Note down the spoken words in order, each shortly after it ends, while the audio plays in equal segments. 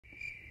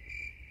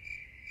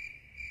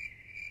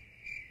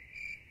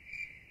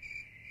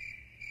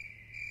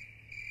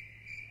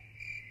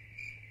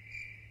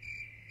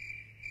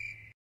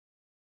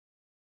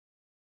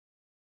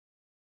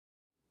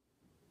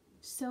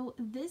So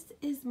this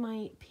is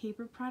my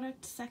paper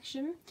product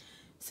section.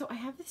 So I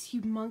have this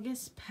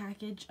humongous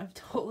package of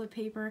toilet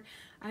paper.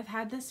 I've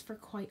had this for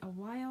quite a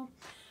while.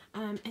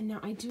 And now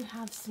I do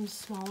have some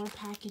smaller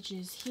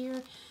packages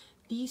here.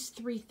 These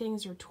three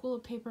things are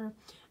toilet paper,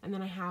 and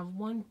then I have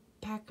one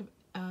pack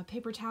of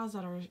paper towels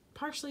that are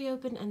partially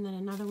open, and then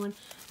another one.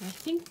 And I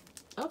think,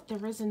 oh,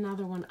 there is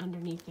another one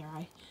underneath there.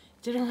 I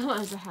didn't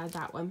realize I had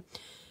that one.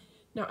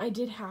 Now, I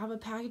did have a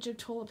package of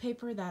toilet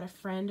paper that a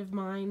friend of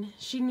mine,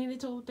 she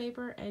needed toilet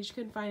paper and she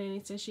couldn't find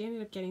any, so she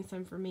ended up getting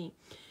some for me.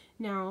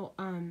 Now,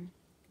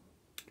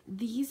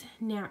 these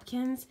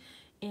napkins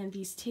and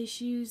these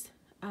tissues,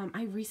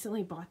 I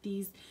recently bought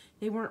these.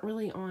 They weren't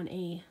really on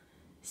a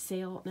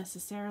sale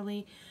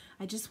necessarily.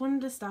 I just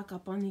wanted to stock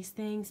up on these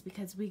things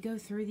because we go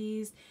through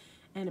these,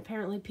 and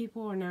apparently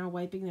people are now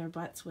wiping their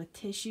butts with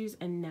tissues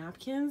and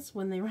napkins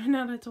when they run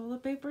out of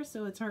toilet paper,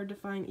 so it's hard to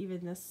find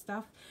even this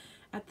stuff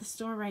at the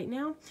store right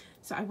now.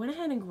 So I went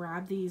ahead and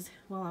grabbed these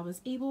while I was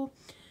able.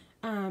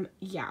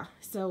 Yeah,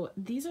 so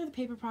these are the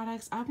paper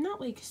products. I'm not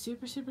like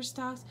super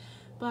stocked,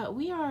 but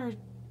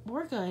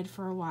we're good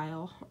for a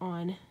while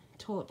on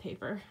toilet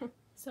paper.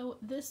 So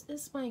this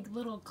is my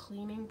little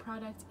cleaning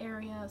product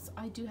area. So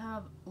I do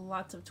have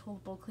lots of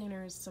toilet bowl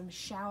cleaners, some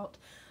Shout,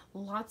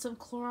 lots of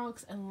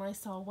Clorox and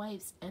Lysol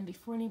wipes, and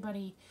before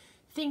anybody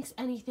thinks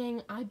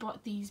anything, I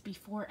bought these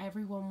before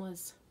everyone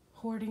was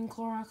hoarding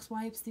Clorox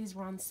wipes. These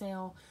were on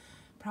sale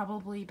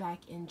probably back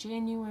in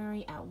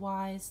January at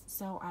Wise,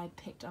 so I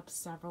picked up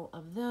several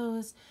of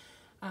those,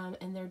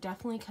 and they're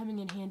definitely coming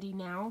in handy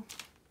now.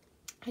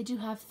 I do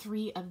have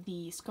 3 of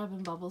the Scrub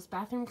and Bubbles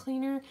bathroom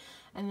cleaner,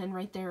 and then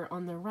right there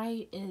on the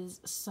right is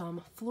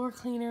some floor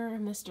cleaner,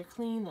 Mr.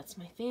 Clean, that's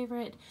my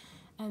favorite,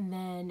 and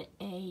then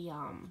a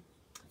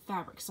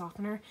fabric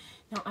softener.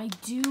 Now I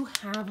do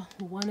have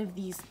one of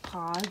these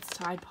pods,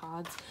 Tide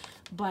Pods,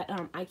 but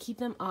I keep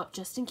them up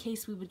just in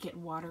case we would get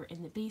water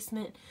in the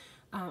basement.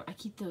 I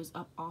keep those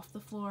up off the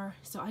floor,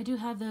 so I do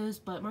have those,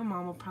 but my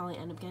mom will probably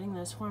end up getting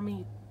those for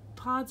me.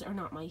 Pods are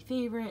not my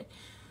favorite.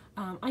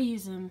 I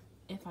use them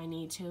if I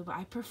need to, but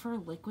I prefer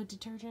liquid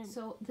detergent.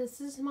 So this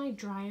is my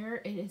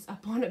dryer. It is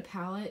up on a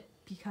pallet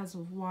because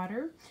of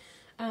water,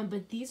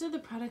 but these are the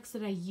products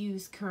that I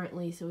use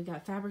currently. So we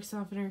got fabric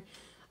softener,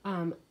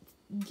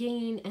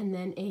 Gain, and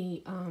then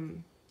a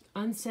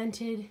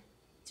unscented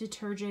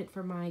detergent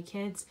for my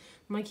kids.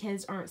 My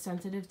kids aren't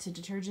sensitive to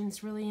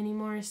detergents really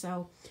anymore,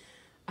 so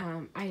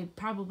I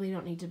probably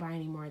don't need to buy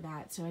any more of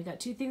that. So I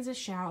got 2 things of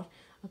Shout,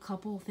 a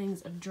couple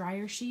things of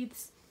dryer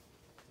sheets,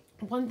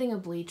 1 thing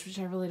of bleach, which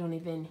I really don't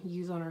even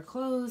use on our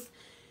clothes.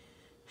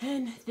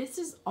 And this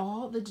is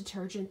all the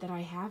detergent that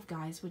I have,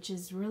 guys, which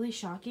is really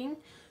shocking.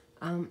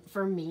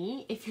 For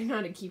me, if you're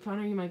not a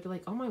couponer, you might be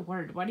like, oh my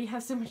word, why do you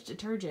have so much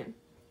detergent?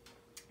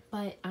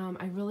 But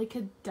I really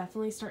could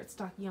definitely start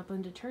stocking up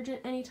on detergent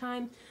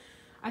anytime.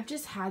 I've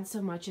just had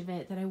so much of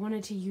it that I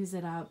wanted to use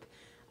it up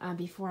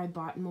before I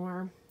bought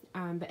more.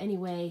 But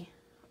anyway,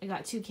 I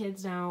got 2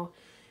 kids now,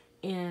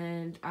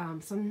 and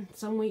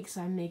some weeks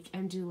I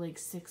do like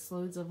 6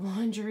 loads of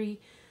laundry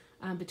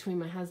between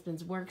my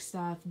husband's work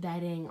stuff,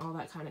 bedding, all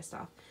that kind of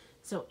stuff.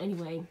 So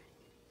anyway,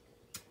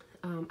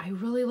 I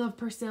really love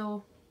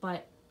Persil,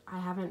 but I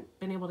haven't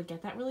been able to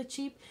get that really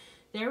cheap.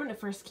 There, when it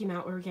first came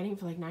out, we were getting it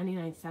for like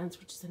 99 cents,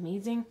 which is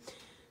amazing.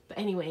 But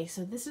anyway,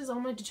 so this is all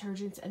my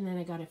detergents, and then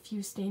I got a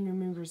few stain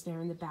removers there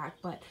in the back,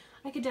 but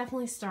I could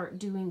definitely start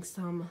doing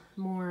some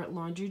more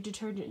laundry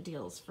detergent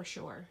deals for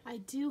sure. I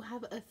do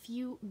have a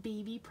few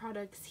baby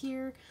products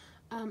here.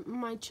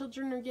 My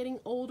children are getting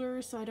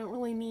older, so I don't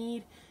really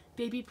need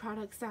baby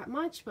products that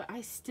much, but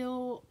I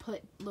still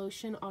put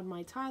lotion on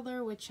my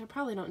toddler, which I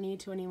probably don't need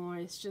to anymore.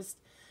 It's just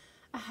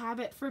a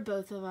habit for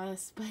both of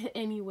us. But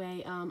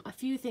anyway, a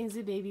few things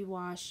of baby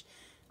wash.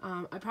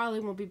 I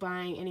probably won't be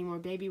buying any more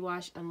baby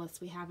wash unless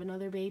we have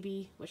another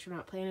baby, which we're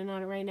not planning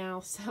on it right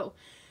now. So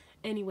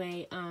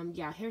anyway,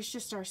 yeah, here's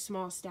just our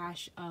small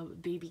stash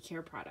of baby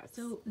care products.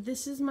 So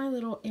this is my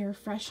little air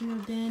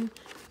freshener bin.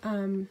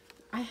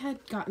 I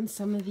had gotten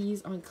some of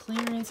these on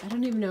clearance. I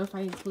don't even know if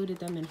I included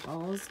them in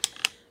hauls.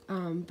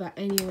 But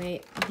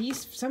anyway,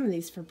 some of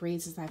these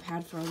Febrezes I've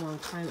had for a long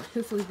time.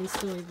 Hopefully they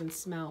still even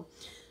smell.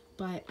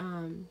 But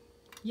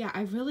yeah,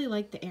 I really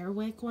like the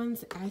Airwick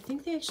ones. I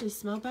think they actually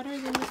smell better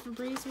than the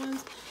Febreze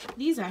ones.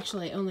 These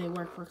actually only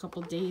work for a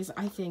couple days,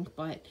 I think.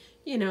 But,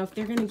 you know, if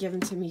they're going to give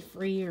them to me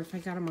free, or if I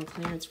got them on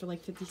clearance for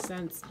like 50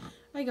 cents,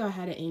 I go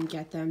ahead and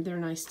get them. They're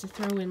nice to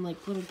throw in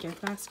like little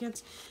gift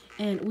baskets.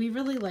 And we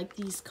really like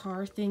these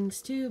car things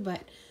too,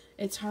 but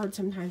it's hard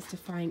sometimes to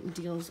find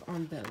deals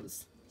on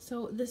those.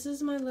 So this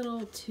is my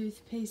little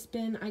toothpaste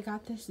bin. I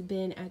got this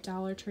bin at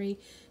Dollar Tree.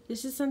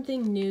 This is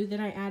something new that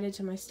I added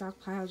to my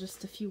stockpile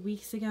just a few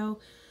weeks ago.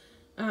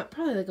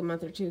 Probably like a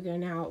month or 2 ago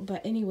now.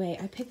 But anyway,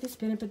 I picked this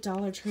bin up at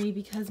Dollar Tree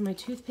because my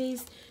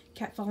toothpaste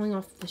kept falling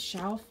off the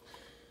shelf.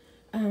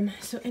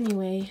 So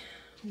anyway,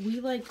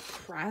 we like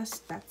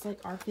Crest. That's like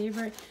our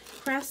favorite.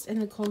 Crest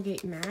and the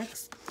Colgate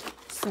Max.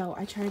 So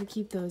I try to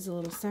keep those a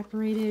little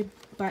separated.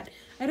 But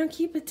I don't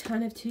keep a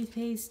ton of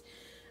toothpaste.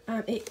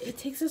 It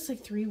takes us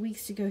like 3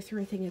 weeks to go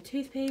through a thing of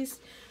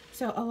toothpaste.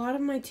 So a lot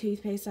of my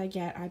toothpaste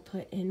I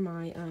put in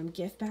my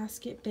gift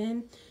basket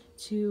bin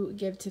to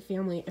give to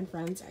family and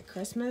friends at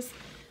Christmas.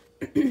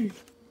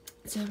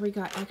 So we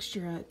got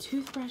extra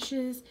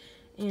toothbrushes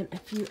and a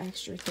few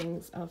extra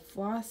things of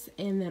floss,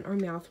 and then our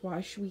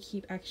mouthwash we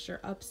keep extra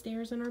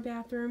upstairs in our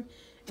bathroom,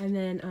 and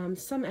then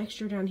some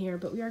extra down here,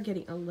 but we are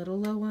getting a little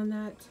low on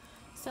that.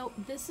 So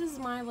this is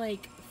my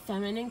like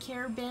feminine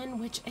care bin,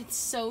 which it's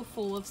so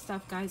full of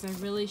stuff, guys. I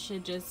really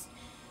should just,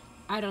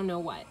 I don't know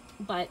what,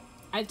 but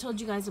I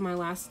told you guys in my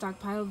last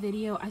stockpile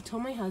video, I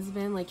told my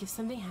husband, like, if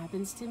something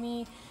happens to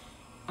me,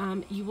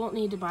 you won't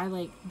need to buy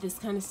like this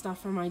kind of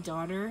stuff for my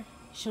daughter.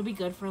 She'll be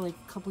good for like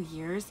a couple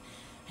years.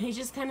 And he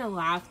just kind of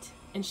laughed,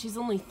 and she's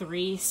only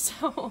 3,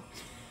 so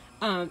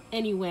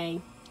anyway,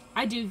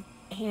 I do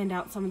hand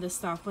out some of this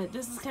stuff, but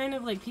this is kind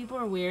of like, people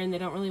are weird and they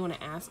don't really want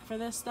to ask for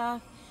this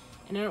stuff,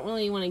 and I don't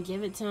really want to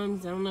give it to them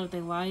because I don't know what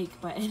they like.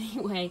 But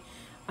anyway,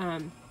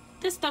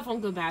 this stuff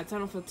won't go bad, so I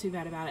don't feel too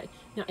bad about it.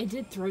 Now, I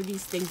did throw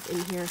these things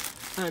in here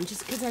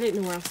just because I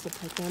didn't know where else to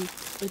put them,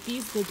 but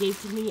these they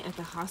gave to me at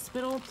the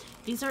hospital.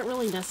 These aren't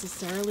really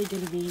necessarily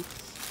going to be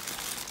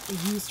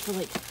used for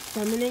like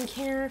feminine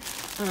care,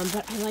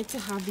 but I like to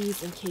have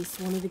these in case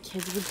one of the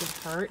kids would get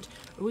hurt,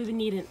 or we would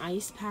need an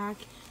ice pack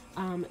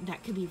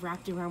that could be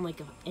wrapped around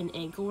like an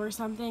ankle or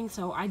something.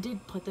 So I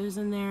did put those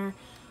in there,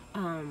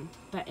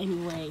 but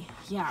anyway,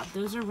 yeah,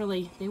 those are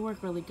really, they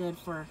work really good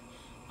for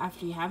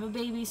after you have a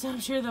baby, so I'm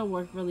sure they'll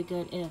work really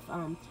good if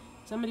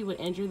somebody would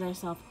injure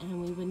themselves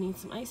and we would need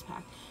some ice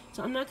pack.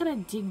 So I'm not gonna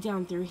dig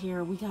down through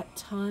here. We got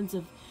tons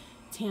of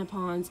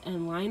tampons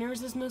and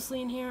liners is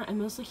mostly in here. I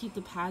mostly keep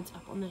the pads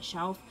up on the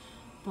shelf,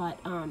 but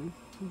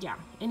yeah,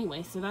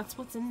 anyway, so that's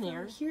what's in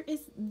there. So here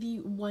is the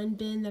one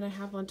bin that I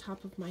have on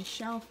top of my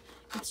shelf.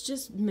 It's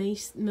just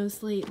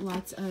mostly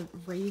lots of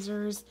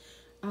razors,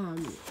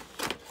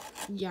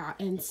 yeah,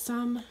 and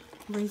some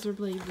razor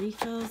blade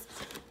refills,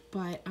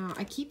 but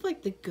I keep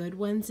like the good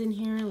ones in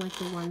here, like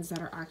the ones that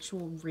are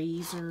actual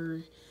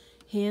razor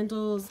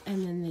handles,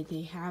 and then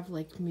they have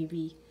like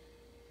maybe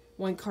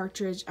one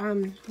cartridge.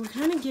 We're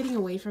kind of getting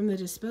away from the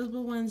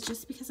disposable ones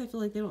just because I feel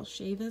like they don't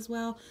shave as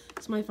well.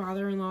 So my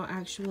father-in-law,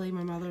 actually,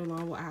 my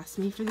mother-in-law will ask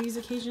me for these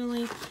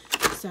occasionally.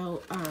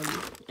 So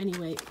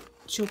anyway,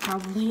 she'll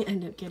probably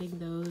end up getting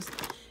those.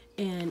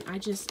 And I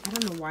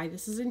don't know why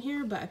this is in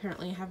here, but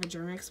apparently I have a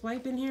Germex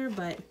wipe in here,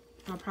 but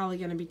I'm probably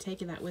going to be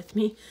taking that with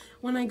me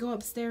when I go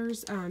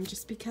upstairs,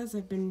 just because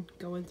I've been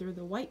going through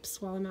the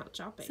wipes while I'm out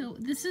shopping. So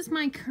this is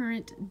my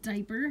current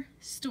diaper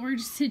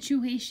storage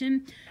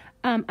situation.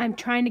 I'm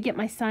trying to get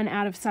my son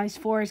out of size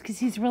 4s because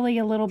he's really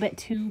a little bit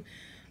too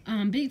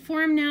big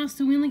for him now.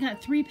 So we only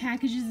got 3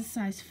 packages of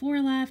size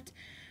 4 left.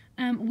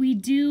 We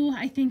do,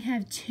 I think,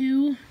 have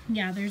 2.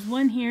 Yeah, there's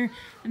one here,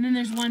 and then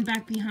there's one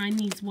back behind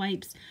these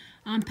wipes.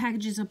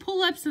 Packages of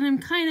pull-ups that I'm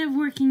kind of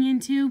working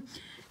into.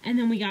 And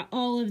then we got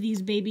all of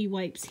these baby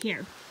wipes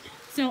here.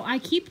 So I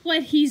keep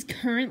what he's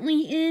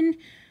currently in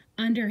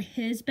under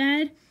his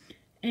bed.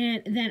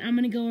 And then I'm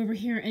going to go over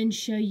here and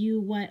show you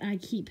what I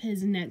keep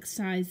his next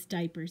size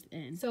diapers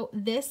in. So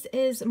this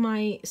is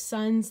my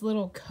son's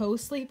little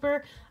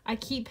co-sleeper. I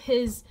keep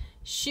his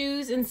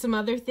shoes and some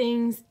other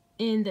things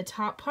in the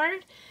top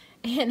part,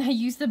 and I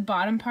use the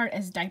bottom part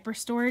as diaper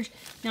storage.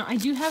 Now I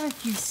do have a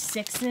few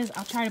 6s.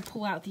 I'll try to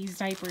pull out these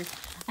diapers.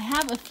 I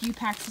have a few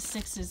packs of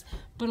 6s,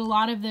 but a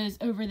lot of those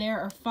over there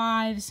are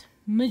 5s.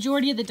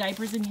 Majority of the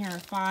diapers in here are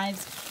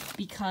 5s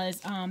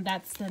because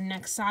that's the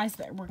next size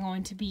that we're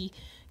going to be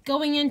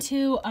going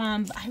into.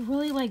 I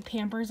really like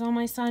Pampers on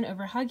my son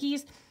over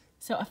Huggies,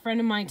 so a friend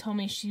of mine told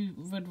me she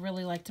would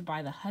really like to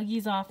buy the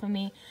Huggies off of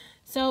me,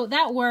 so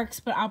that works,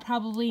 but I'll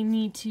probably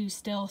need to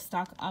still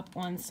stock up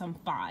on some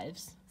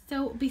 5s.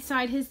 So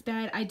beside his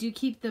bed, I do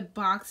keep the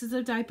boxes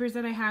of diapers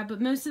that I have,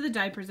 but most of the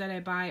diapers that I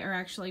buy are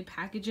actually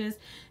packages.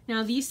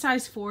 Now these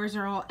size 4s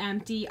are all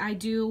empty. I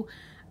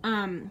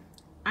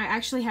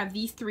actually have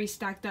these 3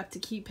 stacked up to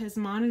keep his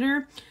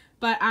monitor,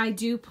 but I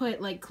do put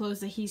like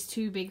clothes that he's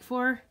too big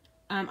for.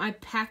 I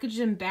package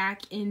them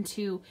back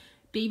into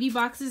baby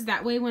boxes.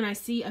 That way when I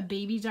see a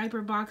baby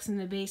diaper box in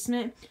the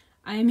basement,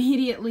 I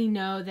immediately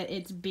know that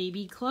it's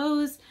baby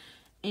clothes.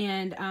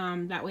 And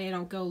that way I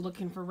don't go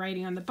looking for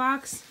writing on the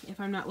box if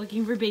I'm not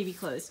looking for baby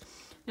clothes.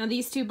 Now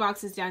these 2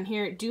 boxes down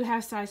here do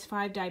have size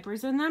 5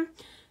 diapers in them.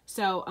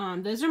 So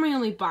those are my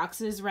only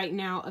boxes right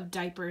now of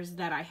diapers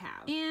that I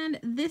have. And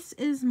this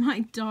is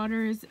my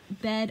daughter's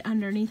bed.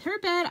 Underneath her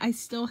bed, I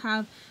still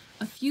have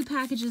a few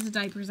packages of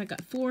diapers. I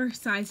got 4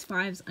 size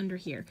 5s under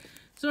here.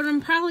 So what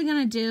I'm probably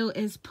going to do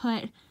is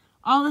put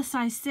all the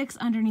size 6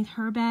 underneath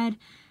her bed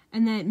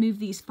and then move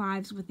these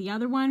 5s with the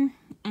other one.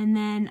 And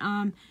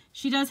then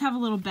she does have a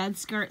little bed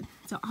skirt,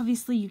 so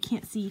obviously you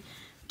can't see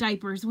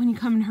diapers when you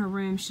come in her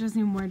room. She doesn't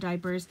even wear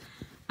diapers.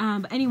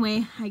 But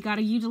anyway, I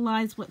gotta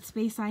utilize what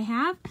space I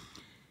have.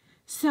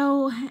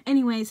 So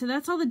anyway, so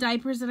that's all the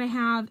diapers that I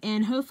have,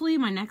 and hopefully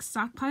my next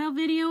stockpile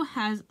video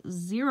has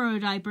 0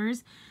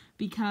 diapers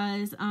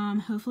because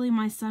hopefully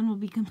my son will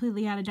be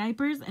completely out of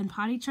diapers and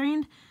potty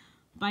trained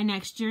by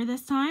next year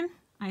this time.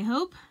 I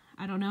hope.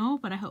 I don't know,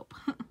 but I hope.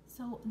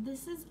 So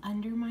this is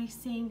under my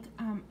sink.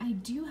 I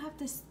do have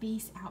to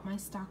space out my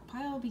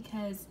stockpile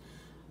because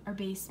our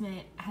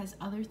basement has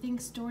other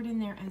things stored in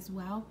there as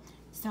well.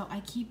 So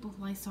I keep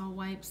Lysol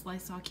wipes,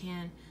 Lysol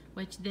can,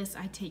 which this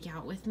I take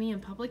out with me in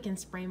public and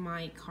spray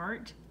my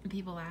cart, and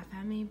people laugh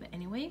at me, but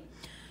anyway.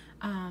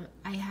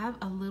 I have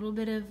a little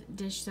bit of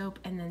dish soap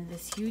and then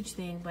this huge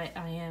thing, but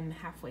I am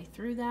halfway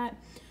through that.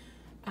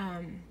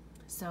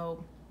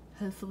 So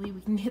hopefully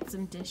we can get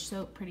some dish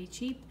soap pretty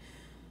cheap.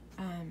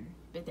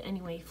 But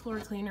anyway, floor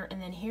cleaner, and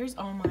then here's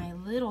all my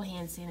little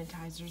hand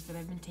sanitizers that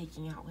I've been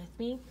taking out with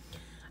me.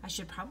 I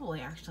should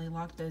probably actually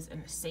lock those in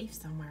a safe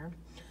somewhere.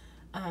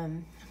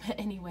 But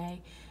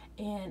anyway,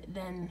 and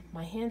then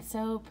my hand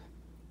soap,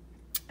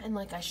 and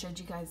like I showed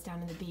you guys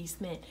down in the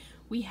basement,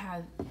 we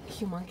have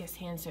humongous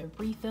hand soap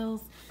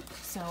refills,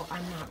 so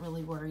I'm not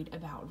really worried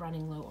about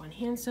running low on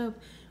hand soap.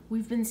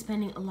 We've been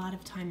spending a lot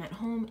of time at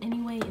home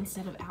anyway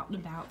instead of out and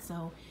about,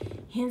 so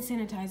hand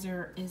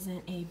sanitizer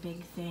isn't a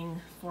big thing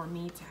for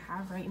me to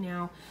have right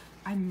now.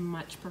 I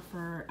much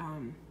prefer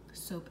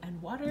soap and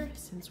water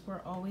since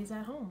we're always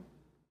at home.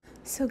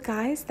 So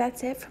guys,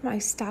 that's it for my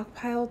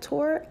stockpile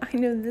tour. I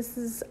know this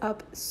is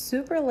up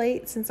super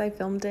late since I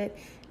filmed it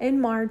in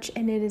March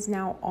and it is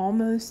now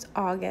almost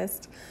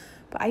August.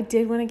 But I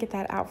did want to get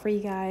that out for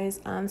you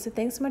guys. So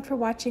thanks so much for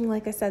watching.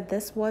 Like I said,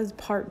 this was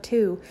part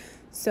 2.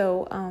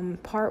 So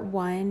part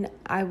 1,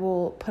 I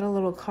will put a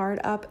little card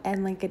up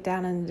and link it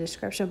down in the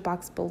description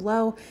box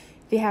below.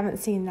 If you haven't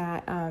seen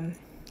that,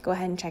 go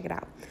ahead and check it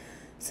out.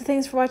 So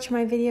thanks for watching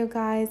my video,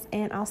 guys,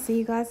 and I'll see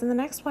you guys in the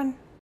next one.